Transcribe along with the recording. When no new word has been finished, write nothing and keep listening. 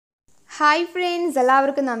Hi friends,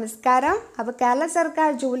 എല്ലാവർക്കും നമസ്കാരം. അപ്പോൾ കേരള സർക്കാർ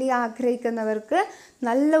ജോലി ആഗ്രഹിക്കുന്നവർക്ക്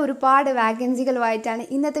നല്ല ഒരുപാട് വാക്കൻസികളുമായിട്ടാണ്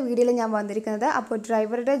ഇന്നത്തെ വീഡിയോയിൽ ഞാൻ വന്നിരിക്കുന്നത്. അപ്പോൾ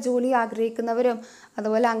ഡ്രൈവറുടെ ജോലി ആഗ്രഹിക്കുന്നവരും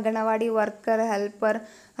അതുപോലെ അങ്കണവാടി വർക്കർ, ഹെൽപ്പർ,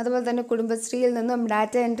 അതുപോലെ തന്നെ കുടുംബശ്രീയിൽ നിന്നും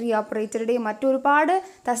ഡാറ്റ എൻട്രി ഓപ്പറേറ്ററുടെയും മറ്റൊരുപാട്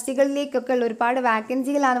തസ്തികകളിലേക്കൊക്കെ ഉള്ള ഒരുപാട്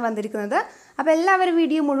വാക്കൻസികളാണ് വന്നിരിക്കുന്നത്. അപ്പോൾ എല്ലാവരും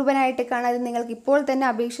വീഡിയോ മുഴുവനായിട്ട് കാണാതെ നിങ്ങൾക്ക് ഇപ്പോൾ തന്നെ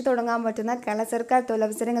അപേക്ഷ തുടങ്ങാൻ പറ്റുന്ന കേരള സർക്കാർ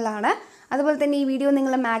തൊഴിലവസരങ്ങളാണ്. അതുപോലെ തന്നെ ഈ വീഡിയോ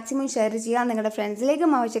നിങ്ങൾ മാക്സിമം ഷെയർ ചെയ്യുക, നിങ്ങളുടെ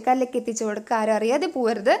ഫ്രണ്ട്സിലേക്കും ആവശ്യക്കാരിലേക്ക് എത്തിച്ചു കൊടുക്കുക, ആരും അറിയാതെ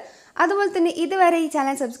പോകരുത്. അതുപോലെ തന്നെ ഇതുവരെ ഈ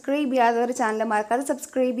ചാനൽ സബ്സ്ക്രൈബ് ചെയ്യാത്തവർ ചാനൽ മറക്കാതെ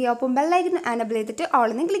സബ്സ്ക്രൈബ് ചെയ്യുക, ഒപ്പം ബെല്ലൈക്കൺ എനേബിൾ ചെയ്തിട്ട്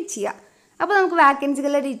ഓളൊന്ന് ക്ലിക്ക് ചെയ്യുക. അപ്പോൾ നമുക്ക്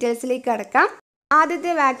വാക്കൻസികളുടെ ഡീറ്റെയിൽസിലേക്ക് കടക്കാം.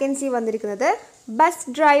 ആദ്യത്തെ വാക്കൻസി വന്നിരിക്കുന്നത് ബസ്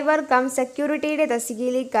ഡ്രൈവർ കം സെക്യൂരിറ്റിയുടെ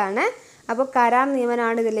തസ്തികയിലേക്കാണ്. അപ്പോൾ കരാർ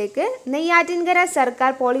നിയമനമാണ് ഇതിലേക്ക്. നെയ്യാറ്റിൻകര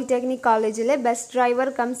സർക്കാർ പോളിടെക്നിക് കോളേജിലെ ബസ് ഡ്രൈവർ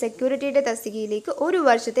കം സെക്യൂരിറ്റിയുടെ തസ്തികയിലേക്ക് 1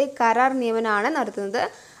 വർഷത്തെ കരാർ നിയമനമാണ് നടത്തുന്നത്.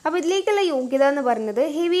 അപ്പോൾ ഇതിലേക്കുള്ള യോഗ്യത എന്ന് പറയുന്നത്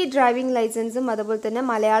ഹെവി ഡ്രൈവിംഗ് ലൈസൻസും അതുപോലെ തന്നെ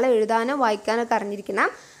മലയാളം എഴുതാനോ വായിക്കാനോ അറിഞ്ഞിരിക്കണം.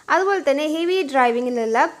 അതുപോലെ തന്നെ ഹെവി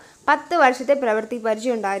ഡ്രൈവിങ്ങിലുള്ള 10 വർഷത്തെ പ്രവൃത്തി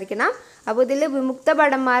പരിചയം ഉണ്ടായിരിക്കണം. അപ്പോൾ ഇതിൽ വിമുക്ത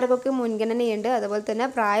ഭടന്മാർക്കൊക്കെ മുൻഗണനയുണ്ട്. അതുപോലെ തന്നെ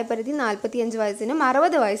പ്രായപരിധി 45 വയസ്സിനും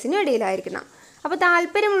 60 വയസ്സിനും ഇടയിലായിരിക്കണം. അപ്പോൾ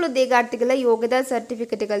താല്പര്യമുള്ള ഉദ്യോഗാർത്ഥികളുടെ യോഗ്യതാ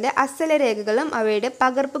സർട്ടിഫിക്കറ്റുകളുടെ അസല രേഖകളും അവയുടെ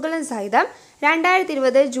പകർപ്പുകളും സഹിതം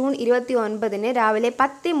 2020 ജൂൺ 29 രാവിലെ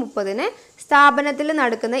 10:30 സ്ഥാപനത്തിൽ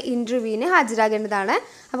നടക്കുന്ന ഇൻ്റർവ്യൂവിന് ഹാജരാകേണ്ടതാണ്.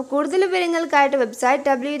 അപ്പോൾ കൂടുതൽ വിവരങ്ങൾക്കായിട്ട് വെബ്സൈറ്റ്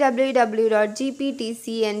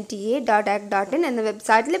www.gptcnta.ac.in എന്ന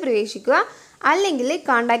വെബ്സൈറ്റിൽ പ്രവേശിക്കുക. അല്ലെങ്കിൽ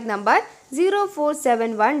കോൺടാക്ട് നമ്പർ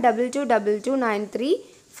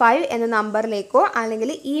 0471222935 എന്ന നമ്പറിലേക്കോ അല്ലെങ്കിൽ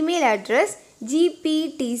ഇമെയിൽ അഡ്രസ്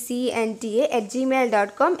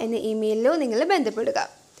gptcnta@gmail.com എന്ന ഇമെയിലിലോ നിങ്ങൾ ബന്ധപ്പെടുക.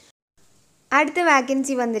 അടുത്ത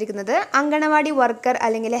വാക്കൻസി വന്നിരിക്കുന്നത് അങ്കണവാടി വർക്കർ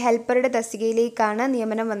അല്ലെങ്കിൽ ഹെൽപ്പറുടെ തസ്തികയിലേക്കാണ്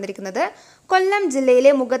നിയമനം വന്നിരിക്കുന്നത്. കൊല്ലം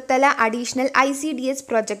ജില്ലയിലെ Mukhathala additional ICDS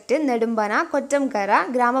project Nedumpana, കൊറ്റംകര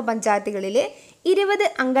ഗ്രാമപഞ്ചായത്തുകളിലെ 20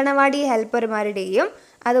 anganwadi ഹെൽപ്പർമാരുടെയും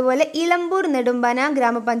അതുപോലെ ഇളമ്പൂർ, നെടുമ്പന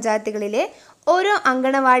ഗ്രാമപഞ്ചായത്തുകളിലെ ഓരോ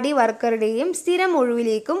അങ്കണവാടി വർക്കറുടെയും സ്ഥിരം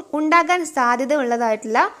ഒഴിവിലേക്കും ഉണ്ടാകാൻ സാധ്യത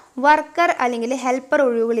ഉള്ളതായിട്ടുള്ള വർക്കർ അല്ലെങ്കിൽ ഹെൽപ്പർ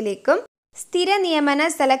ഒഴിവുകളിലേക്കും സ്ഥിര നിയമന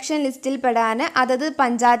സെലക്ഷൻ ലിസ്റ്റിൽ പെടാൻ അതത്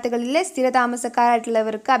പഞ്ചായത്തുകളിലെ സ്ഥിര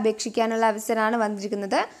താമസക്കാരായിട്ടുള്ളവർക്ക് അപേക്ഷിക്കാനുള്ള അവസരമാണ്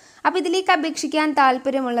വന്നിരിക്കുന്നത്. അപ്പോൾ ഇതിലേക്ക് അപേക്ഷിക്കാൻ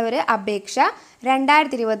താല്പര്യമുള്ളവർ അപേക്ഷ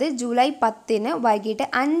 2020 ജൂലൈ 10 വൈകിട്ട്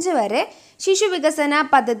 5 വരെ ശിശു വികസന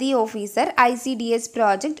പദ്ധതി officer ICDS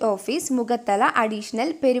project office Mukhathala additional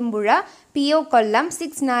Perumpuzha PO കൊല്ലം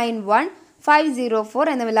 691504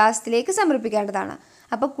 എന്ന വിലാസത്തിലേക്ക് സമർപ്പിക്കേണ്ടതാണ്.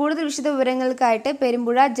 അപ്പോൾ കൂടുതൽ വിശദ വിവരങ്ങൾക്കായിട്ട്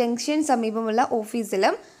പെരുമ്പുഴ ജംഗ്ഷൻ സമീപമുള്ള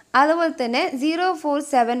ഓഫീസിലും അതുപോലെ തന്നെ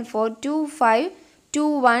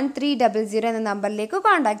 0474252130 എന്ന നമ്പറിലേക്ക്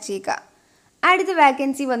കോൺടാക്ട് ചെയ്യുക. അടുത്ത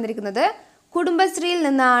വാക്കൻസി വന്നിരിക്കുന്നത് കുടുംബശ്രീയിൽ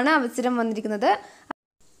നിന്നാണ് അവസരം വന്നിരിക്കുന്നത്.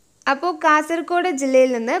 അപ്പോൾ കാസർഗോഡ് ജില്ലയിൽ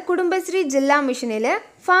നിന്ന് കുടുംബശ്രീ ജില്ലാ മിഷനിൽ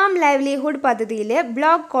ഫാം ലൈവ്ലിഹുഡ് പദ്ധതിയിലെ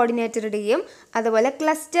ബ്ലോക്ക് കോർഡിനേറ്ററുടെയും അതുപോലെ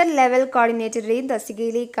ക്ലസ്റ്റർ ലെവൽ കോർഡിനേറ്ററുടെയും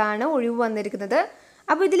തസ്തികയിലേക്കാണ് ഒഴിവ് വന്നിരിക്കുന്നത്.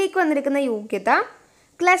 അപ്പോൾ ഇതിലേക്ക് വന്നിരിക്കുന്ന യോഗ്യത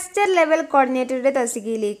ക്ലസ്റ്റർ ലെവൽ കോർഡിനേറ്ററുടെ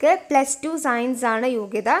തസ്തികയിലേക്ക് +2 സയൻസ് ആണ്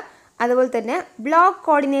യോഗ്യത. അതുപോലെ തന്നെ ബ്ലോക്ക്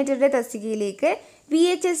കോർഡിനേറ്ററുടെ തസ്തികയിലേക്ക്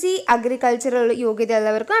VHSC അഗ്രികൾച്ചറൽ യോഗ്യത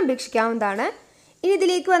ഉള്ളവർക്കും അപേക്ഷിക്കാവുന്നതാണ്. ഇനി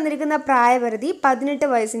ഇതിലേക്ക് വന്നിരിക്കുന്ന പ്രായപരിധി 18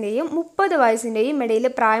 വയസ്സിൻ്റെയും 30 വയസ്സിൻ്റെയും ഇടയിൽ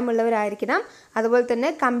പ്രായമുള്ളവരായിരിക്കണം. അതുപോലെ തന്നെ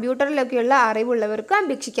കമ്പ്യൂട്ടറിലൊക്കെയുള്ള അറിവുള്ളവർക്കും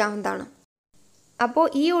അപേക്ഷിക്കാവുന്നതാണ്. അപ്പോൾ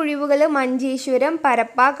ഈ ഒഴിവുകൾ മഞ്ചേശ്വരം,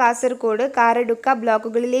 പരപ്പ, കാസർഗോഡ്, കാരടുക്ക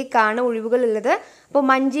ബ്ലോക്കുകളിലേക്കാണ് ഒഴിവുകളുള്ളത്. അപ്പോൾ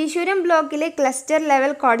മഞ്ചേശ്വരം ബ്ലോക്കിലെ ക്ലസ്റ്റർ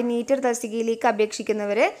ലെവൽ കോർഡിനേറ്റർ തസ്തികയിലേക്ക്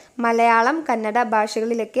അപേക്ഷിക്കുന്നവർ മലയാളം, കന്നഡ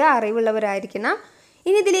ഭാഷകളിലൊക്കെ അറിവുള്ളവരായിരിക്കണം.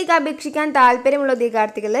 ഇനി ഇതിലേക്ക് അപേക്ഷിക്കാൻ താല്പര്യമുള്ള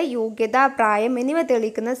ഉദ്യോഗാർത്ഥികൾ യോഗ്യത, പ്രായം എന്നിവ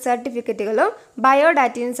തെളിയിക്കുന്ന സർട്ടിഫിക്കറ്റുകളും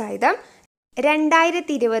ബയോഡാറ്റയും സഹിതം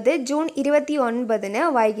 2020 ജൂൺ 29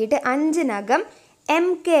 വൈകിട്ട് 5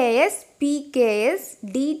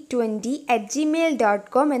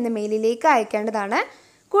 mkspksd20@gmail.com എന്ന മെയിലിലേക്ക് അയക്കേണ്ടതാണ്.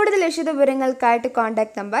 കൂടുതൽ വിശദ വിവരങ്ങൾക്കായിട്ട്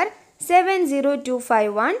കോൺടാക്ട് നമ്പർ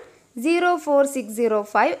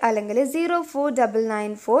 70251046005 അല്ലെങ്കിൽ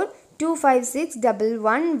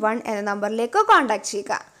 04994256111 എന്ന നമ്പറിലേക്ക് കോൺടാക്ട്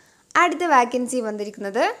ചെയ്യുക. അടുത്ത വാക്കൻസി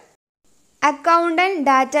വന്നിരിക്കുന്നത് അക്കൗണ്ടന്റ്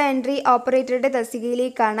ഡാറ്റ എൻട്രി ഓപ്പറേറ്ററുടെ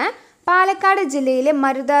തസ്തികയിലേക്കാണ്. പാലക്കാട് ജില്ലയിലെ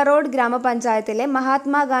മരുത റോഡ് ഗ്രാമപഞ്ചായത്തിലെ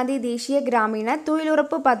മഹാത്മാഗാന്ധി ദേശീയ ഗ്രാമീണ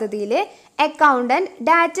തൊഴിലുറപ്പ് പദ്ധതിയിലെ അക്കൗണ്ടന്റ്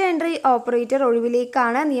ഡാറ്റ എൻട്രി ഓപ്പറേറ്റർ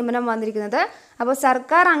ഒഴിവിലേക്കാണ് നിയമനം വന്നിരിക്കുന്നത്. അപ്പോൾ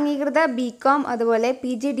സർക്കാർ അംഗീകൃത BCom അതുപോലെ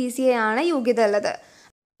PGDCA ആണ് യോഗ്യത ഉള്ളത്.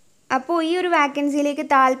 അപ്പോൾ ഈ ഒരു വാക്കൻസിയിലേക്ക്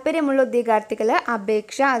താല്പര്യമുള്ള ഉദ്യോഗാർത്ഥികൾ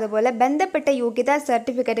അപേക്ഷ അതുപോലെ ബന്ധപ്പെട്ട യോഗ്യതാ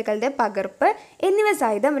സർട്ടിഫിക്കറ്റുകളുടെ പകർപ്പ് എന്നിവ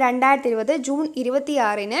സഹിതം 2020 ജൂൺ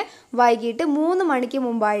 26 വൈകിട്ട് 3 മണിക്ക്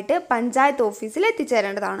മുമ്പായിട്ട് പഞ്ചായത്ത് ഓഫീസിൽ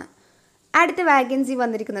എത്തിച്ചേരേണ്ടതാണ്. അടുത്ത വാക്കൻസി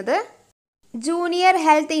വന്നിരിക്കുന്നത് ജൂനിയർ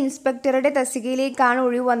ഹെൽത്ത് ഇൻസ്പെക്ടറുടെ തസ്തികയിലേക്കാണ്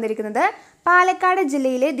ഒഴിവ് വന്നിരിക്കുന്നത്. പാലക്കാട്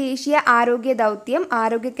ജില്ലയിലെ ദേശീയ ആരോഗ്യ ദൗത്യം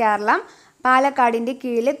ആരോഗ്യ കേരളം പാലക്കാടിൻ്റെ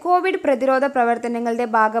കീഴിൽ കോവിഡ് പ്രതിരോധ പ്രവർത്തനങ്ങളുടെ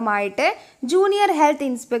ഭാഗമായിട്ട് ജൂനിയർ ഹെൽത്ത്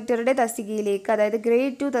ഇൻസ്പെക്ടറുടെ തസ്തികയിലേക്ക്, അതായത്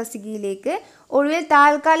ഗ്രേഡ് 2 തസ്തികയിലേക്ക് ഒഴിവിൽ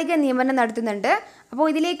താൽക്കാലിക നിയമനം നടത്തുന്നുണ്ട്. അപ്പോൾ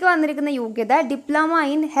ഇതിലേക്ക് വന്നിരിക്കുന്ന യോഗ്യത ഡിപ്ലോമ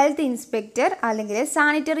ഇൻ ഹെൽത്ത് ഇൻസ്പെക്ടർ അല്ലെങ്കിൽ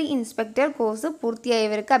സാനിറ്ററി ഇൻസ്പെക്ടർ കോഴ്സ്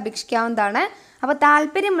പൂർത്തിയായവർക്ക് അപേക്ഷിക്കാവുന്നതാണ്. അപ്പോൾ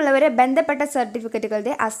താല്പര്യമുള്ളവരെ ബന്ധപ്പെട്ട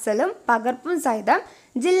സർട്ടിഫിക്കറ്റുകളുടെ അസലും പകർപ്പും സഹിതം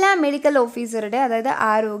ജില്ലാ മെഡിക്കൽ ഓഫീസറുടെ, അതായത്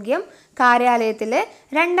ആരോഗ്യം കാര്യാലയത്തിൽ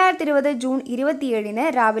 2020 ജൂൺ 27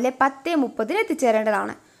 രാവിലെ 10:30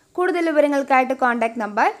 എത്തിച്ചേരേണ്ടതാണ്. കൂടുതൽ വിവരങ്ങൾക്കായിട്ട് കോൺടാക്ട്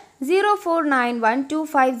നമ്പർ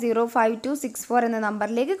 0491250524 എന്ന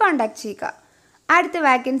നമ്പറിലേക്ക് കോൺടാക്ട് ചെയ്യുക. അടുത്ത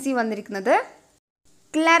വാക്കൻസി വന്നിരിക്കുന്നത്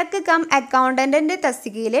ക്ലർക്ക് കം അക്കൗണ്ടന്റിൻ്റെ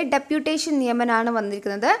തസ്തികയിലെ ഡെപ്യൂട്ടേഷൻ നിയമനമാണ്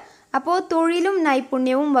വന്നിരിക്കുന്നത്. അപ്പോൾ തൊഴിലും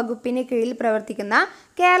നൈപുണ്യവും വകുപ്പിന് കീഴിൽ പ്രവർത്തിക്കുന്ന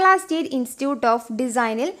കേരള സ്റ്റേറ്റ് ഇൻസ്റ്റിറ്റ്യൂട്ട് ഓഫ്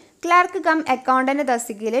ഡിസൈനിൽ ക്ലർക്ക് കം അക്കൗണ്ടന്റ്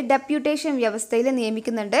തസ്തികയിൽ ഡെപ്യൂട്ടേഷൻ വ്യവസ്ഥയിൽ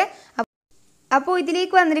നിയമിക്കുന്നുണ്ട്. അപ്പോൾ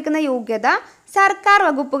ഇതിലേക്ക് വന്നിരിക്കുന്ന യോഗ്യത സർക്കാർ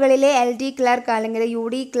വകുപ്പുകളിലെ LD ക്ലർക്ക് അല്ലെങ്കിൽ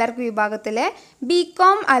UD ക്ലർക്ക് വിഭാഗത്തിലെ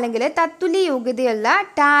BCom അല്ലെങ്കിൽ തത്തുല്യ യോഗ്യതയുള്ള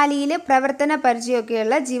ടാലിയിൽ പ്രവർത്തന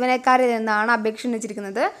പരിചയമൊക്കെയുള്ള ജീവനക്കാരിൽ നിന്നാണ് അപേക്ഷ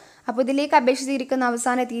ക്ഷണിച്ചിരിക്കുന്നത്. അപ്പോൾ ഇതിലേക്ക് അപേക്ഷിച്ചിരിക്കുന്ന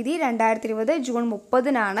അവസാന തീയതി 2020 ജൂൺ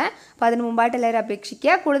 30 അപ്പോൾ അതിന് മുമ്പായിട്ട് എല്ലാവരും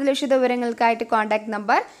അപേക്ഷിക്കുക. കൂടുതൽ വിശദ വിവരങ്ങൾക്കായിട്ട് കോൺടാക്ട്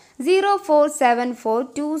നമ്പർ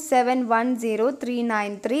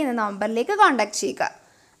 0474271039 എന്ന നമ്പറിലേക്ക് കോൺടാക്ട് ചെയ്യുക.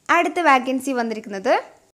 അടുത്ത വാക്കൻസി വന്നിരിക്കുന്നത്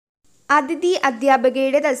അതിഥി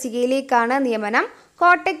അധ്യാപകയുടെ തസ്തികയിലേക്കാണ് നിയമനം.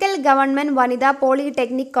 കോട്ടക്കൽ ഗവൺമെൻറ് വനിതാ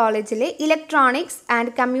പോളിടെക്നിക് കോളേജിലെ ഇലക്ട്രോണിക്സ്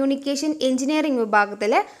ആൻഡ് കമ്മ്യൂണിക്കേഷൻ എഞ്ചിനീയറിംഗ്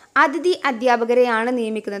വിഭാഗത്തിൽ അതിഥി അധ്യാപകരെയാണ്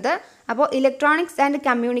നിയമിക്കുന്നത്. അപ്പോൾ electronics and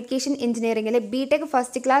communication എഞ്ചിനീയറിംഗിലെ BTech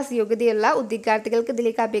first class യോഗ്യതയുള്ള ഉദ്യോഗാർത്ഥികൾക്ക്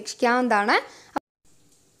ഇതിലേക്ക് അപേക്ഷിക്കാവുന്നതാണ്.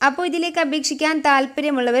 അപ്പോൾ ഇതിലേക്ക് അപേക്ഷിക്കാൻ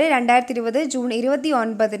താല്പര്യമുള്ളവർ 2020 ജൂൺ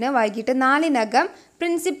 29 വൈകിട്ട് 4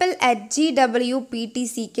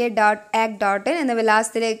 principal@gwptck.ac.in എന്ന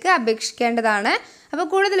വിലാസത്തിലേക്ക് അപേക്ഷിക്കേണ്ടതാണ്. അപ്പോൾ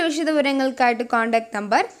കൂടുതൽ വിശദ വിവരങ്ങൾക്കായിട്ട് കോൺടാക്ട്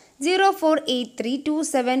നമ്പർ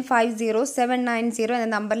 0483275079 എന്ന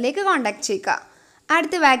നമ്പറിലേക്ക് കോൺടാക്ട് ചെയ്യുക.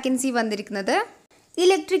 അടുത്ത വാക്കൻസി വന്നിരിക്കുന്നത്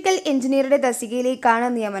ഇലക്ട്രിക്കൽ എഞ്ചിനീയറുടെ തസ്തികയിലേക്കാണ്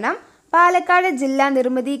നിയമനം. പാലക്കാട് ജില്ലാ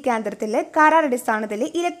നിർമ്മിതി കേന്ദ്രത്തിൽ കരാർ അടിസ്ഥാനത്തിൽ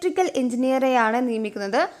ഇലക്ട്രിക്കൽ എഞ്ചിനീയറെയാണ്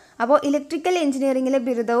നിയമിക്കുന്നത്. അപ്പോൾ ഇലക്ട്രിക്കൽ എഞ്ചിനീയറിംഗിലെ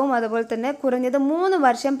ബിരുദവും അതുപോലെ തന്നെ കുറഞ്ഞത് 3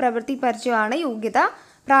 വർഷം പ്രവൃത്തി പരിചയമാണ് യോഗ്യത.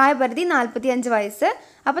 പ്രായപരിധി 45 വയസ്സ്.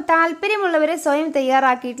 അപ്പോൾ താല്പര്യമുള്ളവരെ സ്വയം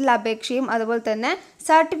തയ്യാറാക്കിയിട്ടുള്ള അപേക്ഷയും അതുപോലെ തന്നെ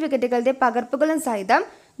സർട്ടിഫിക്കറ്റുകളുടെ പകർപ്പുകളും സഹിതം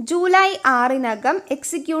ജൂലൈ 6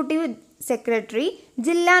 എക്സിക്യൂട്ടീവ് സെക്രട്ടറി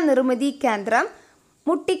ജില്ലാ നിർമ്മിതി കേന്ദ്രം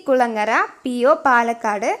മുട്ടിക്കുളങ്ങര PO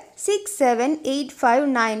പാലക്കാട്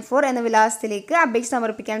 678594 എന്ന വിലാസത്തിലേക്ക് അപേക്ഷ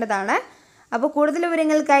സമർപ്പിക്കേണ്ടതാണ്. അപ്പോൾ കൂടുതൽ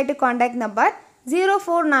വിവരങ്ങൾക്കായിട്ട് കോൺടാക്ട് നമ്പർ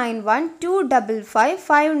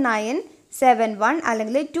 0491255571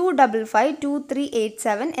 അല്ലെങ്കിൽ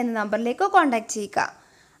 2552387 എന്ന നമ്പറിലേക്ക് കോൺടാക്ട് ചെയ്യുക.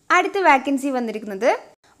 അടുത്ത വാക്കൻസി വന്നിരിക്കുന്നത്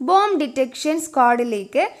ബോംബ് ഡിറ്റക്ഷൻ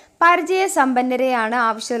സ്ക്വാഡിലേക്ക് പരിചയസമ്പന്നരെയാണ്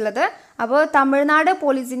ആവശ്യമുള്ളത്. അപ്പോൾ തമിഴ്നാട്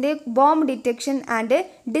പോലീസിൻ്റെ bomb detection and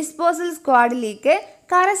disposal സ്ക്വാഡിലേക്ക്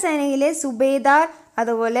കരസേനയിലെ Subedar,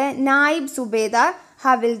 അതുപോലെ നായിബ് സുബേദാർ,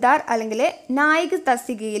 ഹവിൽദാർ അല്ലെങ്കിൽ നായിക്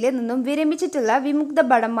തസ്തികയിൽ നിന്നും വിരമിച്ചിട്ടുള്ള വിമുക്ത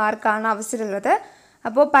ഭടന്മാർക്കാണ് അവസരമുള്ളത്.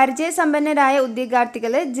 അപ്പോൾ പരിചയസമ്പന്നരായ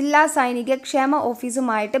ഉദ്യോഗാർത്ഥികൾ ജില്ലാ സൈനിക ക്ഷേമ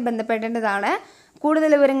ഓഫീസുമായിട്ട് ബന്ധപ്പെടേണ്ടതാണ്.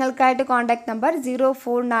 കൂടുതൽ വിവരങ്ങൾക്കായിട്ട് കോൺടാക്ട് നമ്പർ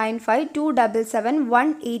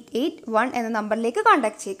 0495277188 എന്ന നമ്പറിലേക്ക്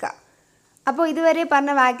കോൺടാക്ട് ചെയ്യുക. അപ്പോൾ ഇതുവരെ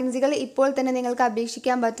പറഞ്ഞ വാക്കൻസികൾ ഇപ്പോൾ തന്നെ നിങ്ങൾക്ക്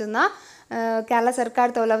അപേക്ഷിക്കാൻ പറ്റുന്ന കേരള സർക്കാർ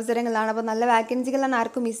തൊഴിലവസരങ്ങളാണ്. അപ്പോൾ നല്ല വാക്കൻസികളാണ്,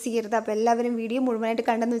 ആർക്കും മിസ് ചെയ്യരുത്. അപ്പോൾ എല്ലാവരും വീഡിയോ മുഴുവനായിട്ട്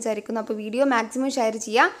കണ്ടെന്ന് വിചാരിക്കുന്നു. അപ്പോൾ വീഡിയോ മാക്സിമം ഷെയർ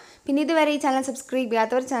ചെയ്യുക. പിന്നെ ഇതുവരെ ഈ ചാനൽ സബ്സ്ക്രൈബ്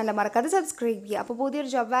ചെയ്യാത്തവർ ചാനൽ മറക്കാതെ സബ്സ്ക്രൈബ് ചെയ്യുക. അപ്പോൾ പുതിയൊരു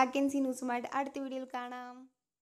ജോബ് വാക്കൻസി ന്യൂസുമായിട്ട് അടുത്ത വീഡിയോയിൽ കാണാം.